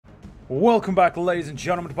Welcome back, ladies and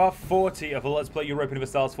gentlemen, to part 40 of the Let's Play Europa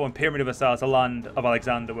Universalis for Imperium Universalis, the land of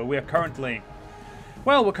Alexander, where we are currently...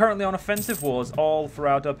 Well, we're currently on offensive wars all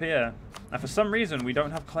throughout up here. And for some reason, we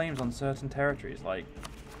don't have claims on certain territories. Like,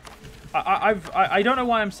 I don't know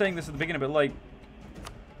why I'm saying this at the beginning, but like...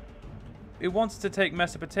 It wants to take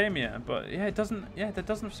Mesopotamia, but yeah, it doesn't... Yeah, that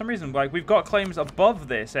doesn't for some reason. Like, we've got claims above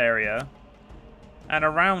this area and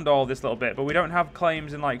around all this little bit, but we don't have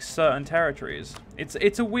claims in like certain territories.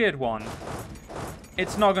 It's a weird one.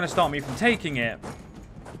 It's not going to stop me from taking it,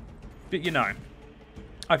 but you know,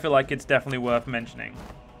 I feel like it's definitely worth mentioning.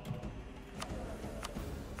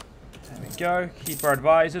 There we go. Keep our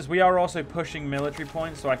advisors. We are also pushing military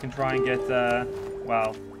points, so I can try and get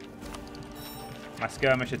well, my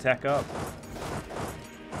skirmisher tech up.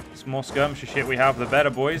 The more skirmisher shit we have, the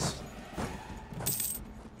better, boys.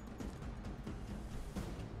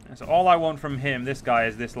 So all I want from him, this guy,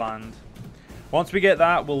 is this land. Once we get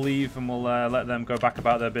that, we'll leave and we'll let them go back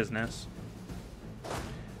about their business.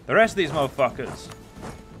 The rest of these motherfuckers,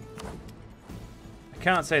 I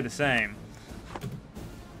can't say the same.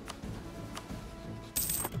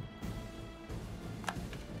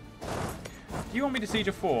 Do you want me to siege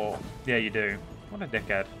a fort? Yeah, you do. What a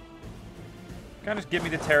dickhead. Can't just give me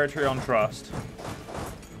the territory on trust.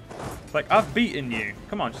 It's like, I've beaten you.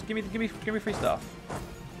 Come on, just give me free stuff.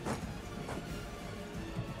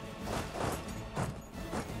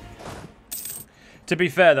 To be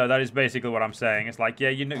fair, though, that is basically what I'm saying. It's like, yeah,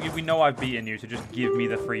 you know, we know I've beaten you, so just give me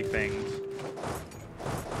the free things.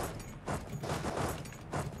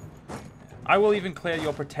 I will even clear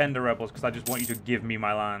your pretender rebels, because I just want you to give me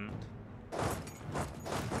my land.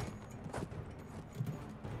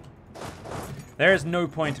 There is no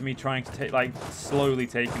point in me trying to take, like, slowly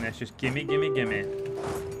taking this. Just gimme, gimme, gimme.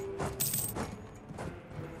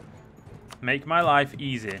 Make my life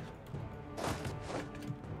easy.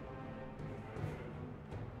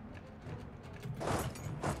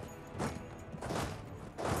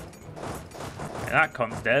 That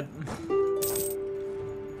cunt's dead.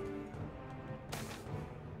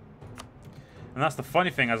 And that's the funny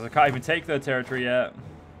thing, as I can't even take their territory yet.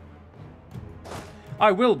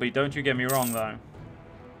 I will be, don't you get me wrong, though.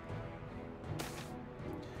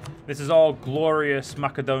 This is all glorious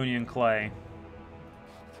Macedonian clay.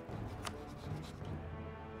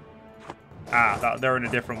 Ah, they're in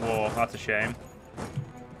a different war. That's a shame.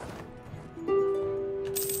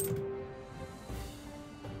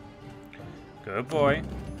 Good boy.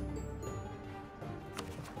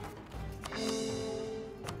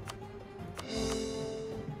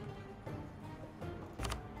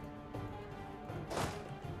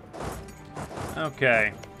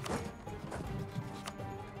 Okay.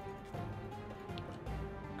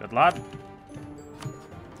 Good lad.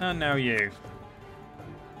 And now you.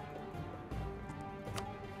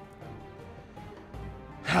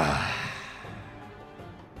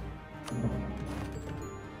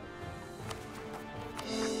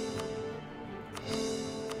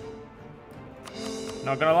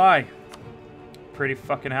 Not gonna lie, pretty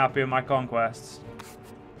fucking happy with my conquests.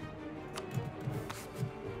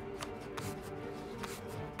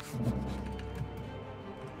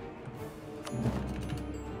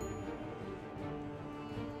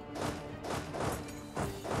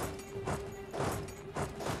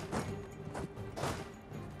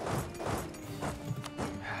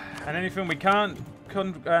 And anything we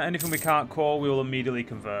can't call, we will immediately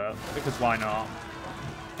convert, because why not?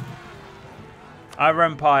 Our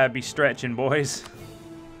empire be stretching, boys.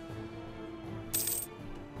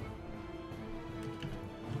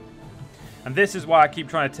 And this is why I keep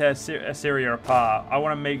trying to tear Assyria apart. I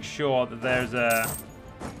want to make sure that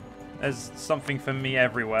there's something for me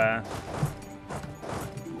everywhere.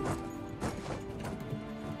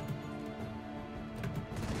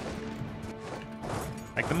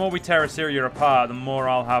 Like, the more we tear Assyria apart, the more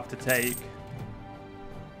I'll have to take.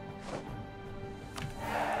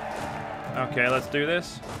 Okay, let's do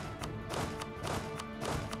this.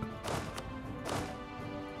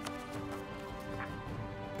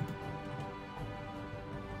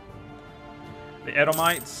 The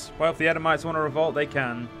Edomites. Well, if the Edomites want to revolt, they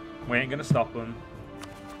can. We ain't gonna stop them.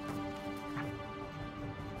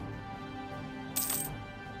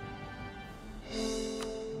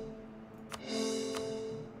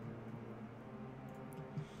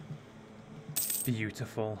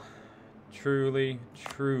 Beautiful. Truly,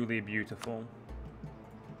 truly beautiful.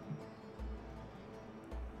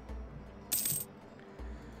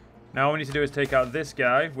 Now all we need to do is take out this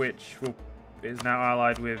guy, which is now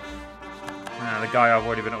allied with the guy I've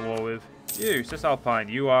already been at war with. You, Cisalpine,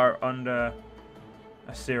 you are under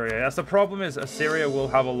Assyria. That's the problem, is Assyria will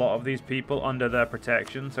have a lot of these people under their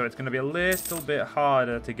protection, so it's going to be a little bit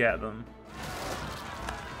harder to get them.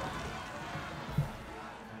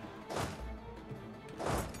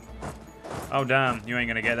 Oh damn, you ain't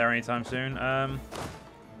going to get there anytime soon.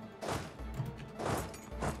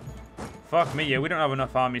 Fuck me, yeah, we don't have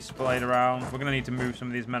enough armies splayed around. We're going to need to move some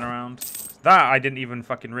of these men around. That I didn't even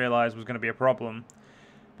fucking realize was going to be a problem.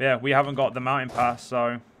 But yeah, we haven't got the mountain pass,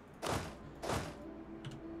 so...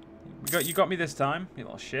 You got me this time, you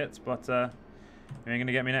little shits, but you ain't going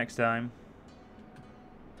to get me next time.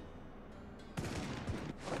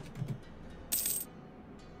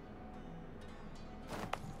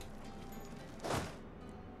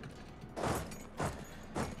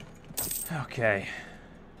 Okay.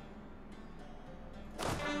 Get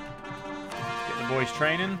the boys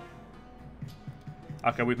training.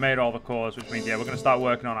 Okay, we've made all the cores, which means, yeah, we're going to start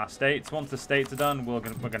working on our states. Once the states are done, we're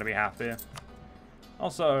going to be happy.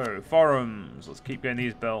 Also, forums. Let's keep getting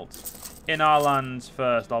these built. In our lands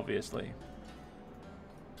first, obviously.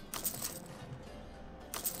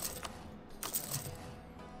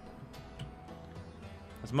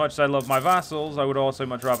 As much as I love my vassals, I would also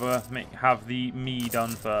much rather have the me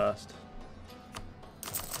done first.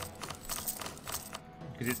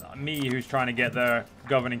 Because it's me who's trying to get the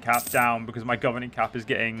governing cap down, because my governing cap is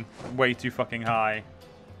getting way too fucking high.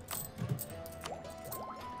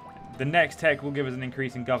 The next tech will give us an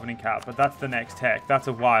increase in governing cap, but that's the next tech. That's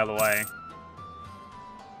a while away.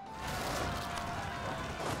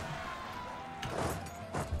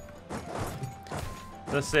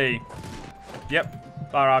 Let's see. Yep.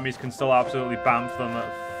 Our armies can still absolutely bamf them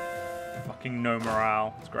at fucking no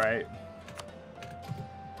morale. It's great.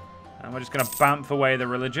 And we're just going to bamf away the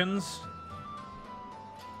religions.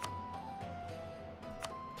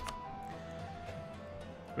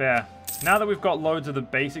 Yeah. Now that we've got loads of the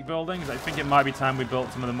basic buildings, I think it might be time we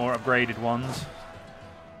built some of the more upgraded ones.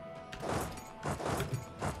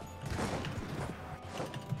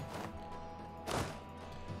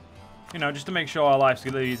 You know, just to make sure our life's a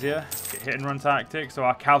little easier. Get hit and run tactics. So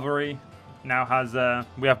our cavalry now has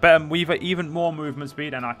we've even more movement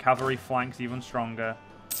speed, and our cavalry flanks even stronger.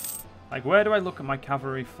 Like, where do I look at my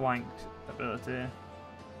cavalry flanked ability?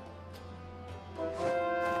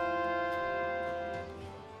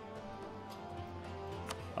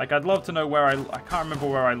 Like, I'd love to know where I can't remember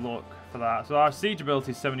where I look for that. So our siege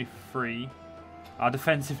ability is 73. Our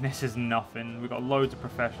defensiveness is nothing. We've got loads of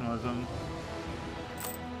professionalism.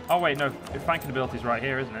 Oh, wait, no. Flanking ability is right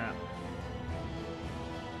here, isn't it?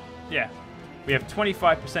 Yeah. We have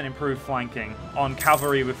 25% improved flanking on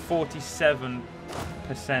cavalry with 47%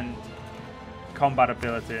 combat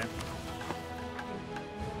ability.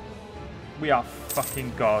 We are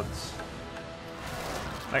fucking gods.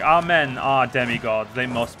 Like, our men are demigods. They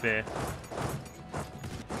must be.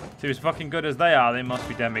 To as fucking good as they are, they must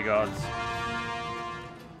be demigods.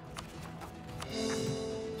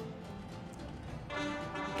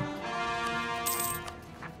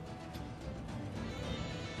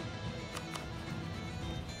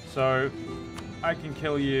 So, I can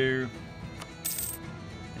kill you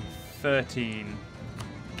in 13.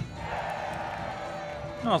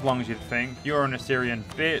 Not as long as you'd think. You're an Assyrian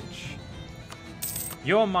bitch.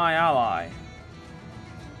 You're my ally.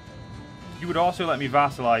 You would also let me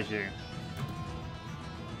vassalize you.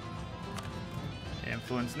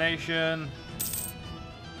 Influence nation.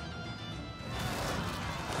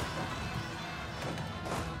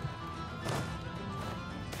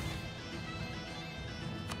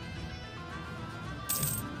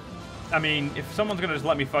 I mean, if someone's gonna just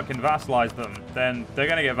let me fucking vassalize them, then they're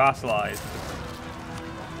gonna get vassalized.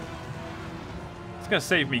 It's gonna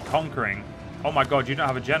save me conquering. Oh my god, you don't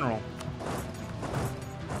have a general.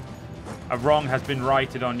 A wrong has been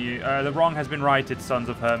righted on you. The wrong has been righted, sons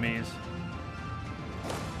of Hermes.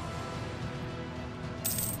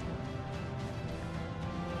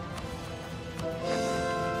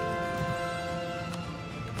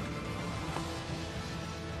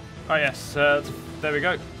 Oh yes, there we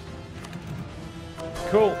go.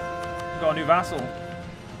 Cool. Got a new vassal.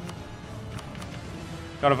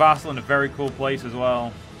 Got a vassal in a very cool place as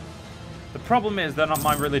well. The problem is they're not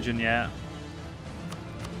my religion yet.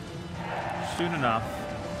 Soon enough.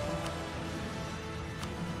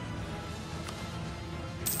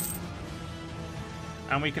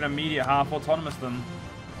 And we can immediate half autonomous them.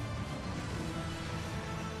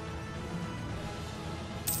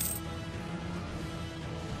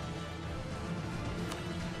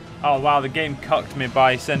 Oh wow, the game cucked me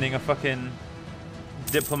by sending a fucking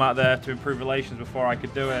diplomat there to improve relations before I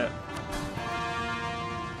could do it.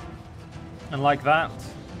 And like that,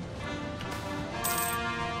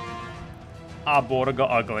 Our border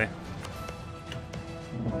got ugly.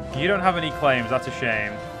 You don't have any claims, that's a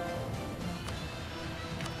shame.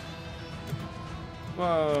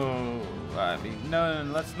 Whoa. I mean, no,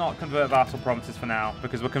 let's not convert vassal provinces for now,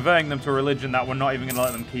 because we're converting them to a religion that we're not even going to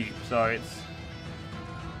let them keep, so it's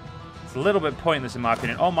a little bit pointless in my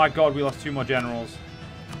opinion. Oh my god, we lost 2 more generals.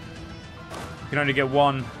 You can only get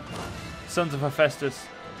 1. Sons of Hephaestus,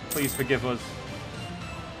 please forgive us.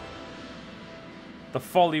 The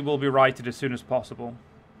folly will be righted as soon as possible.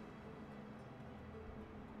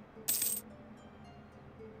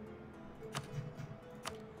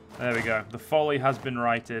 There we go. The folly has been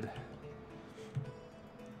righted.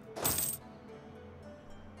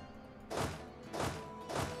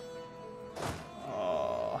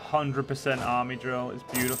 Oh, 100% army drill. It's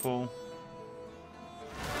beautiful.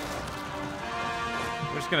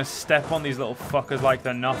 We're just going to step on these little fuckers like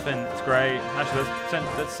they're nothing. It's great. Actually,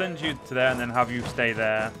 let's send you to there and then have you stay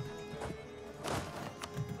there.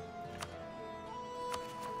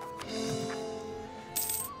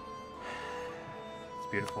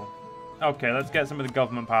 Beautiful. Okay, let's get some of the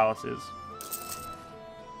government palaces.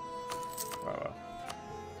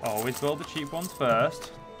 Always build the cheap ones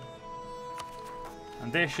first.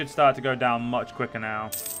 And this should start to go down much quicker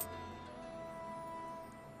now.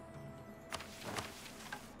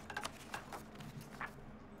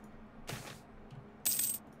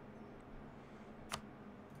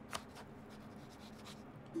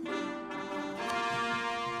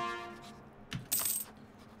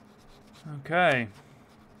 Okay.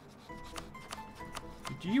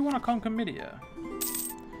 Do you want to conquer Media?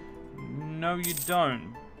 No, you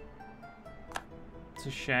don't. It's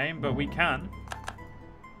a shame, but we can.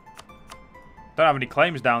 Don't have any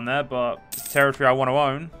claims down there, but it's territory I want to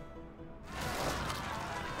own.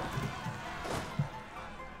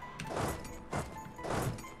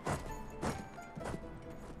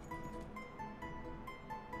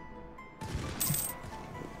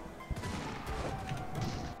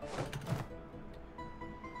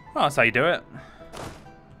 Well, that's how you do it.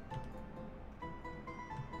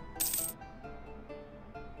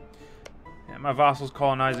 Yeah, my vassal's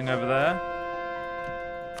colonizing over there.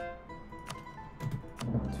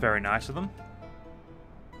 It's very nice of them.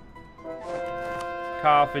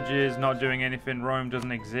 Carthage is not doing anything. Rome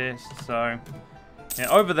doesn't exist, so... yeah,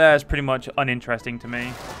 over there is pretty much uninteresting to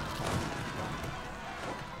me.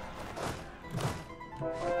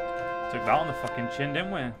 Took that on the fucking chin,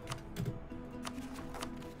 didn't we?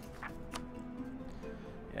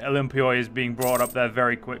 Olympioi is being brought up there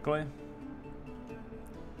very quickly.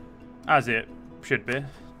 As it should be.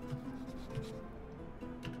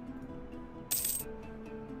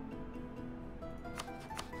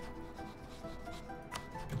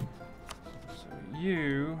 So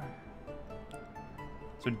you...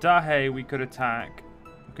 so Dahe we could attack.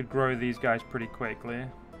 We could grow these guys pretty quickly.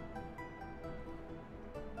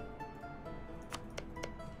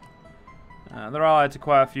 They're allied to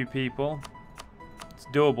quite a few people.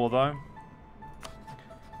 Doable though.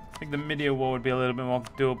 I think the Midia war would be a little bit more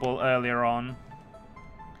doable earlier on.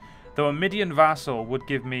 Though a Midian vassal would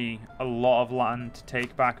give me a lot of land to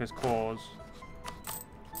take back as cause.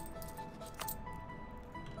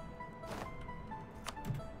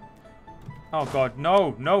 Oh god,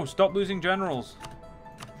 no, no, stop losing generals.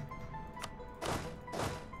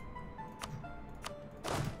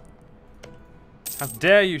 How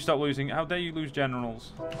dare you stop losing, how dare you lose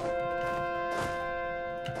generals?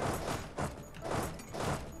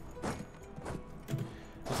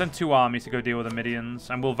 Send 2 armies to go deal with the Midians,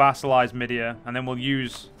 and we'll vassalize Media, and then we'll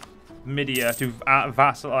use Media to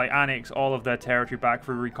annex all of their territory back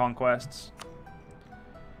through reconquests.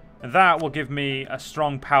 And that will give me a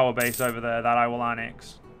strong power base over there that I will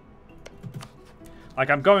annex. Like,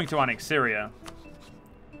 I'm going to annex Syria.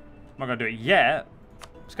 I'm not going to do it yet.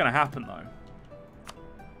 It's going to happen, though.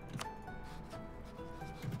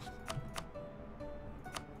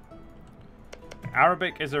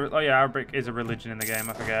 Arabic is a... oh yeah, Arabic is a religion in the game,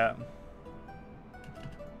 I forget.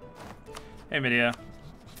 Hey, Media.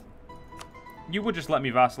 You would just let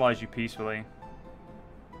me vassalize you peacefully.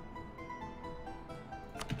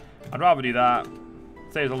 I'd rather do that.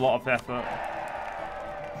 Saves a lot of effort.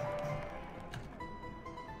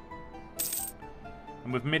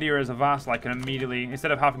 And with Media as a vassal, I can immediately...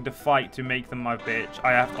 instead of having to fight to make them my bitch,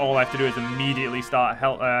 all I have to do is immediately start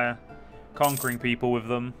conquering people with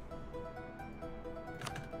them.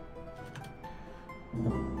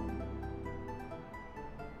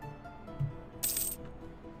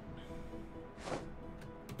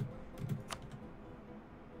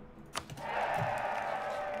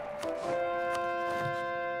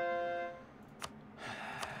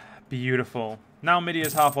 Beautiful. Now Media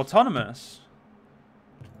is half autonomous.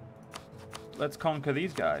 let's conquer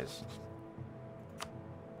these guys.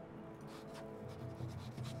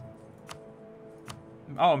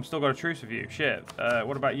 Oh, I'm still got a truce with you. Shit.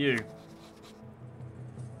 What about you?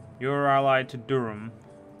 You're allied to Durham.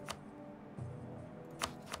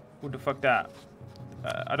 Who the fuck that?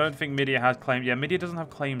 I don't think Media has claims. Yeah, Media doesn't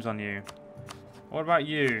have claims on you. What about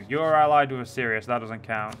you? You're allied with Assyria, so that doesn't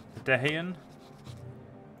count. Dehian?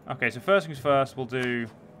 Okay, so first things first, we'll do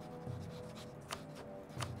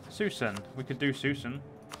Susan. We could do Susan.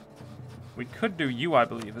 We could do you, I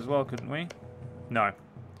believe, as well, couldn't we? No.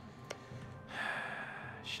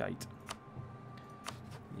 Shite.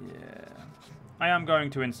 Yeah. I am going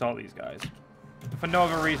to insult these guys. For no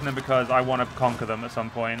other reason than because I want to conquer them at some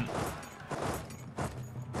point.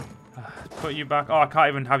 Put you back. Oh, I can't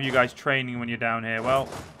even have you guys training when you're down here. Well,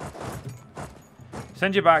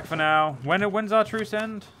 send you back for now. When's our truce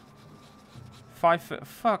end? 5 foot.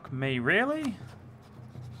 Fuck me, really?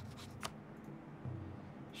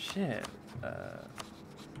 Shit.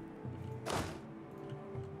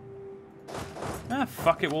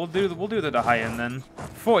 Fuck it. We'll do the Dahayan then.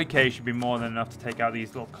 40k should be more than enough to take out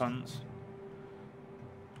these little cunts.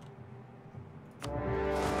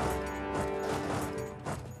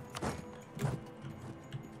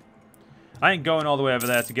 I ain't going all the way over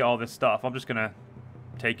there to get all this stuff. I'm just gonna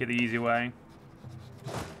take it the easy way.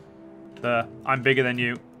 I'm bigger than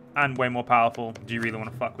you and way more powerful. Do you really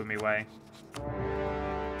want to fuck with me way?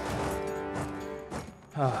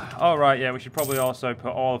 Alright, yeah, we should probably also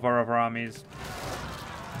put all of our other armies.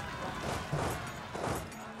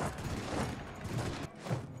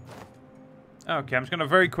 Okay, I'm just gonna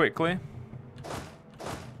very quickly.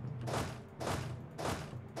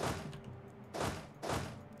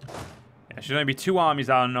 There should only be 2 armies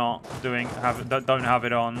that are not that don't have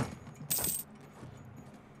it on.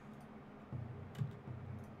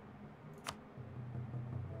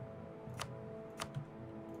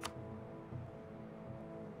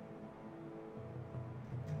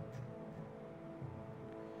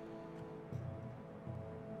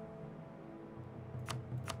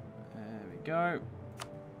 There we go.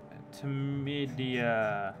 To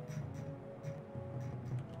Media.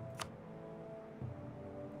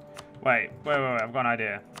 Wait, I've got an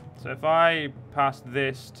idea. So if I pass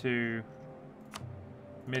this to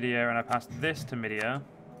Media and I pass this to Media.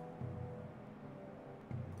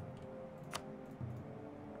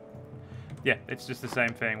 Yeah, it's just the same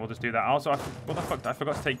thing. We'll just do that. Also, what the fuck? I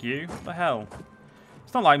forgot to take you? What the hell?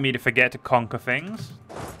 It's not like me to forget to conquer things.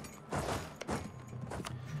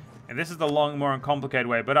 And this is the long, more uncomplicated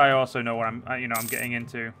way, but I also know what I'm getting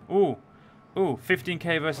into. Ooh,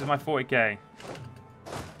 15k versus my 40k.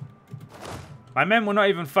 My men were not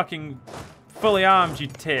even fucking fully armed, you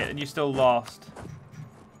tit, and you still lost.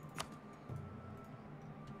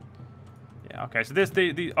 Yeah, okay, so this,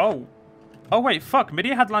 oh wait, fuck,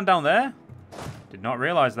 Media had land down there? Did not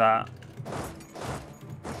realize that.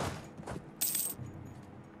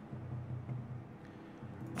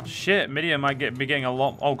 Shit, Media might be getting a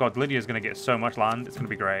lot. Oh god, Lydia's gonna get so much land, it's gonna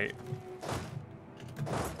be great.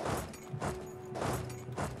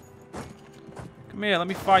 Come here, let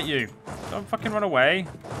me fight you. Don't fucking run away.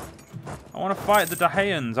 I want to fight the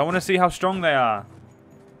Dahayans. I want to see how strong they are.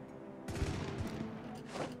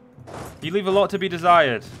 You leave a lot to be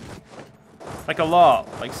desired. Like a lot.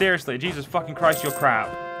 Like seriously, Jesus fucking Christ, you're crap.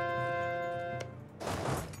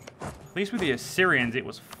 At least with the Assyrians it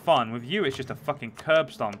was fun. With you it's just a fucking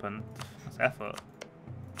curb stomp and that's effort.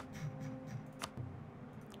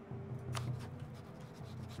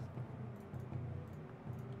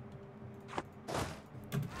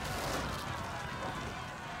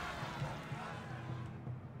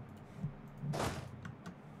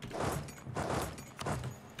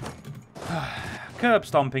 Curb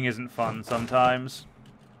stomping isn't fun sometimes.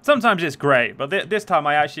 Sometimes it's great, but this time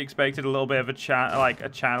I actually expected a little bit of a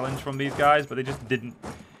challenge from these guys, but they just didn't.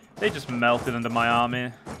 They just melted under my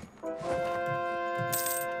army.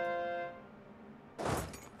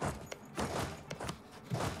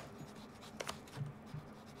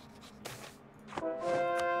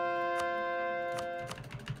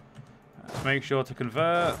 Let's make sure to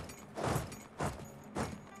convert.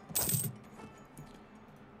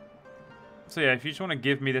 So yeah, if you just want to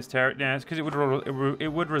give me this territory, yeah, it's because it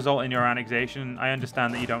would result in your annexation. I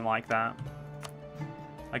understand that you don't like that.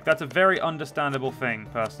 Like, that's a very understandable thing,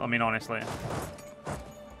 personally. I mean, honestly.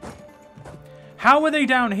 How are they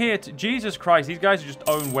down here? Jesus Christ, these guys just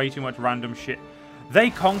own way too much random shit. They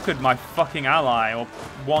conquered my fucking ally, or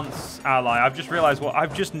once ally. I've just realized, well,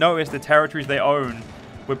 I've just noticed the territories they own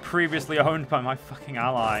were previously owned by my fucking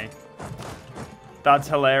ally. That's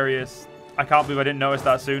hilarious. I can't believe I didn't notice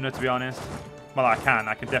that sooner, to be honest. Well, I can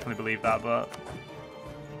definitely believe that, but...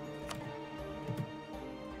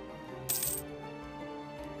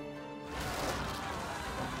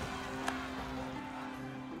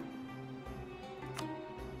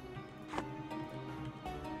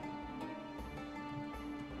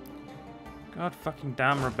 God fucking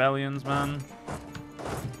damn rebellions, man.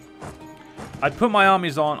 I'd put my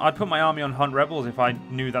army on Hunt Rebels if I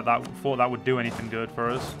knew that thought that would do anything good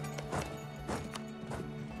for us.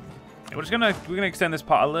 Yeah, we're gonna extend this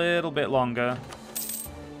part a little bit longer.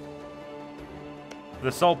 For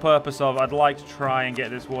the sole purpose of I'd like to try and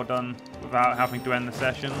get this war done without having to end the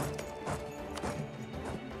session.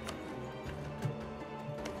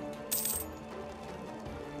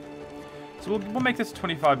 So we'll make this a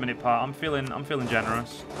 25-minute part. I'm feeling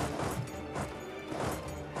generous.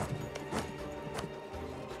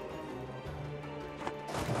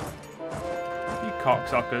 You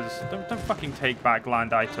cocksuckers! Don't fucking take back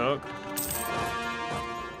land I took.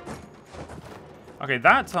 Okay,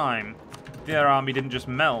 that time their army didn't just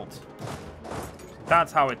melt.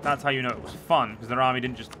 That's how you know it was fun, because their army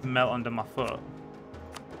didn't just melt under my foot.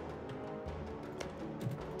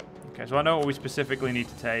 Okay, so I know what we specifically need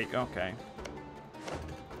to take. Okay.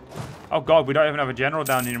 Oh god, we don't even have a general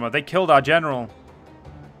down here anymore. They killed our general.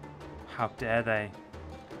 How dare they?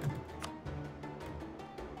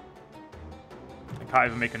 I can't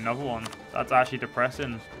even make another one. That's actually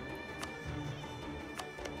depressing.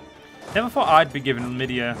 Never thought I'd be given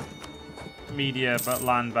media but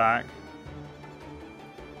land back.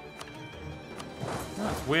 Oh,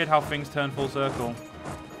 it's weird how things turn full circle.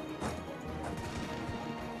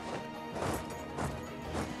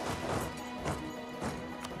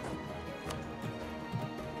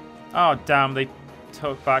 Oh, damn, they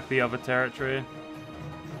took back the other territory.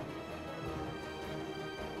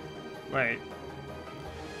 Wait.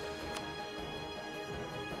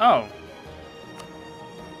 Oh.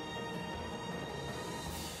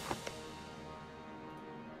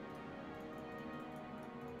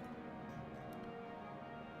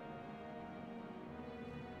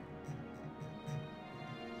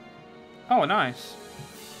 Oh, nice.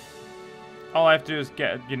 All I have to do is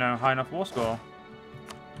get, you know, high enough war score.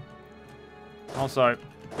 Also,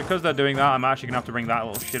 because they're doing that, I'm actually going to have to bring that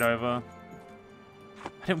little shit over.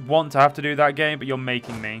 I didn't want to have to do that game, but you're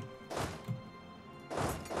making me.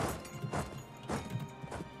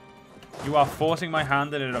 You are forcing my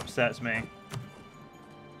hand and it upsets me.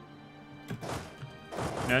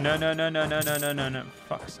 No, no, no, no, no, no, no, no, no, no.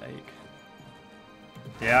 Fuck's sake.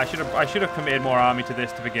 Yeah, I should have committed more army to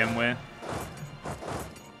this to begin with.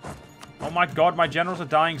 Oh my god, my generals are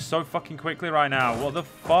dying so fucking quickly right now. What the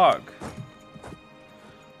fuck?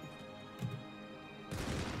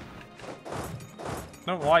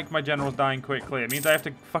 I don't like my generals dying quickly. It means I have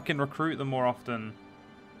to fucking recruit them more often.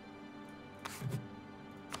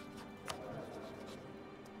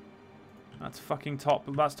 That's fucking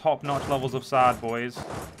that's top-notch levels of sad, boys.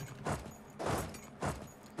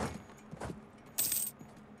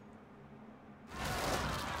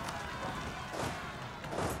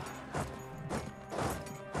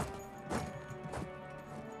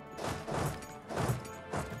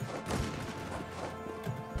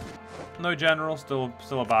 No general, still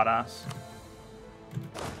a badass.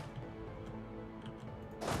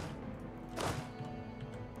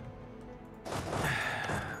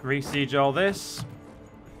 Re-siege all this.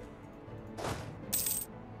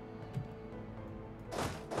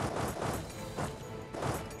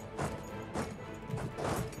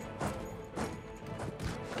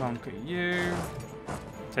 Conquer you.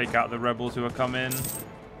 Take out the rebels who are coming.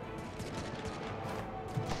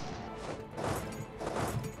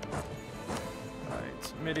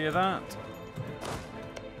 Midi of that.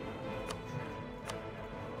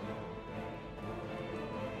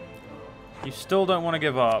 You still don't want to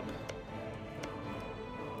give up.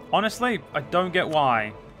 Honestly, I don't get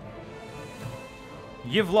why.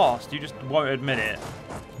 You've lost, you just won't admit it.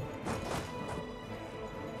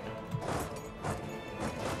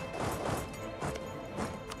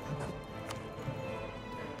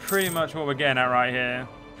 Pretty much what we're getting at right here.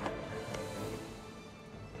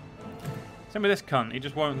 Same with this cunt, he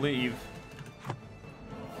just won't leave.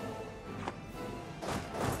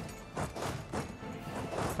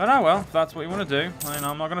 But oh well, if that's what you want to do, I mean,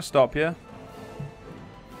 I'm not going to stop you. I'm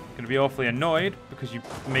going to be awfully annoyed because you're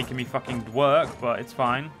making me fucking work, but it's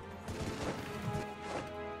fine.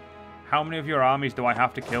 How many of your armies do I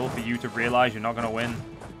have to kill for you to realize you're not going to win?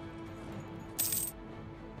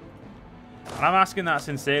 And I'm asking that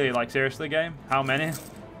sincerely, like seriously game, how many?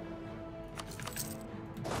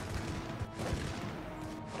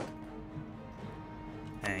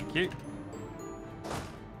 Thank you.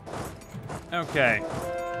 Okay.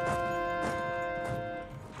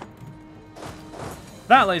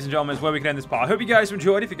 That, ladies and gentlemen, is where we can end this part. I hope you guys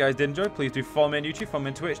enjoyed. If you guys did enjoy, please do follow me on YouTube, follow me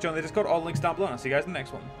on Twitch, join the Discord. All links down below. And I'll see you guys in the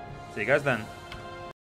next one. See you guys then.